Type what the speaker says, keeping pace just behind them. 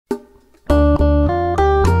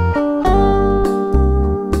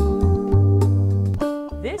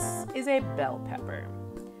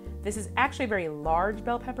This is actually a very large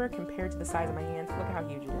bell pepper compared to the size of my hands. Look at how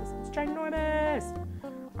huge it is. It's ginormous.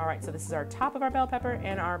 All right, so this is our top of our bell pepper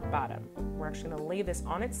and our bottom. We're actually gonna lay this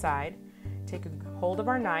on its side, take a hold of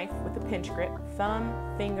our knife with a pinch grip, thumb,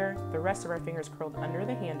 finger, the rest of our fingers curled under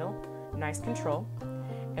the handle, nice control,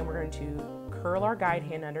 and we're going to curl our guide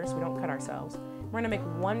hand under so we don't cut ourselves. We're gonna make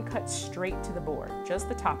one cut straight to the board, just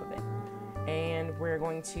the top of it. And we're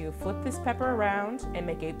going to flip this pepper around and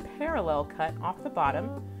make a parallel cut off the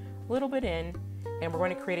bottom, a little bit in, and we're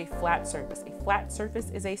going to create a flat surface. A flat surface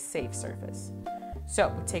is a safe surface.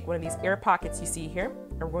 So we take one of these air pockets you see here,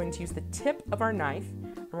 and we're going to use the tip of our knife,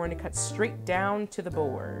 and we're going to cut straight down to the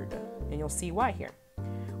board, and you'll see why here.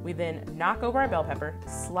 We then knock over our bell pepper,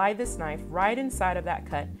 slide this knife right inside of that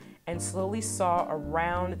cut, and slowly saw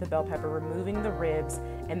around the bell pepper, removing the ribs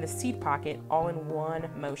and the seed pocket all in one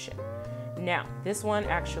motion. Now, this one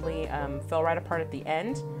actually fell right apart at the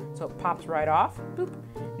end, so it pops right off. Boop.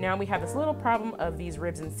 Now we have this little problem of these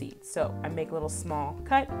ribs and seeds. So I make a little small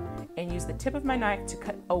cut and use the tip of my knife to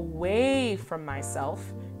cut away from myself,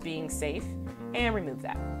 being safe, and remove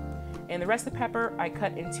that. And the rest of the pepper I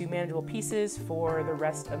cut into manageable pieces for the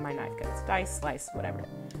rest of my knife cuts. Dice, slice, whatever.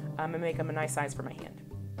 I'm gonna make them a nice size for my hand.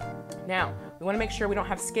 Now, we wanna make sure we don't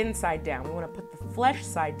have skin side down. We wanna put the flesh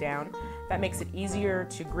side down. That makes it easier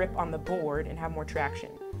to grip on the board and have more traction.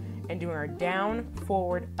 And doing our down,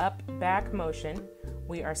 forward, up, back motion,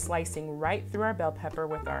 we are slicing right through our bell pepper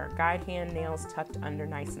with our guide hand nails tucked under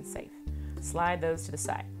nice and safe. Slide those to the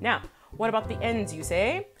side. Now, what about the ends, you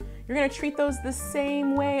say? You're gonna treat those the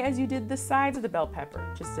same way as you did the sides of the bell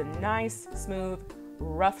pepper. Just a nice, smooth,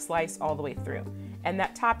 rough slice all the way through. And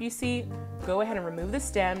that top you see, go ahead and remove the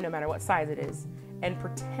stem, no matter what size it is, and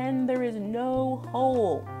pretend there is no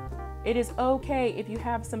hole. It is okay if you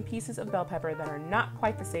have some pieces of bell pepper that are not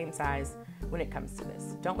quite the same size when it comes to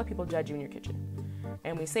this. Don't let people judge you in your kitchen.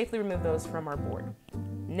 And we safely remove those from our board.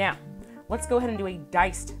 Now, let's go ahead and do a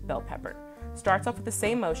diced bell pepper. Starts off with the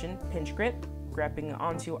same motion, pinch grip, grabbing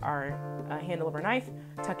onto our handle of our knife,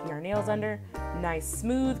 tucking our nails under, nice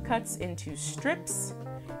smooth cuts into strips,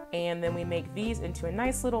 and then we make these into a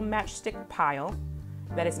nice little matchstick pile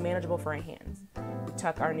that is manageable for our hands. We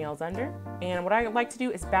tuck our nails under, and what I like to do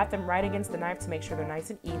is bat them right against the knife to make sure they're nice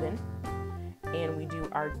and even, and we do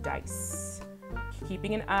our dice.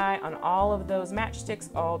 Keeping an eye on all of those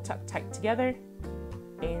matchsticks all tucked tight together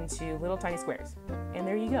into little tiny squares. And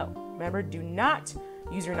there you go. Remember, do not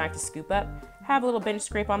use your knife to scoop up. Have a little bench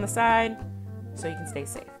scrape on the side so you can stay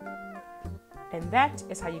safe. And that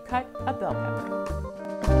is how you cut a bell pepper.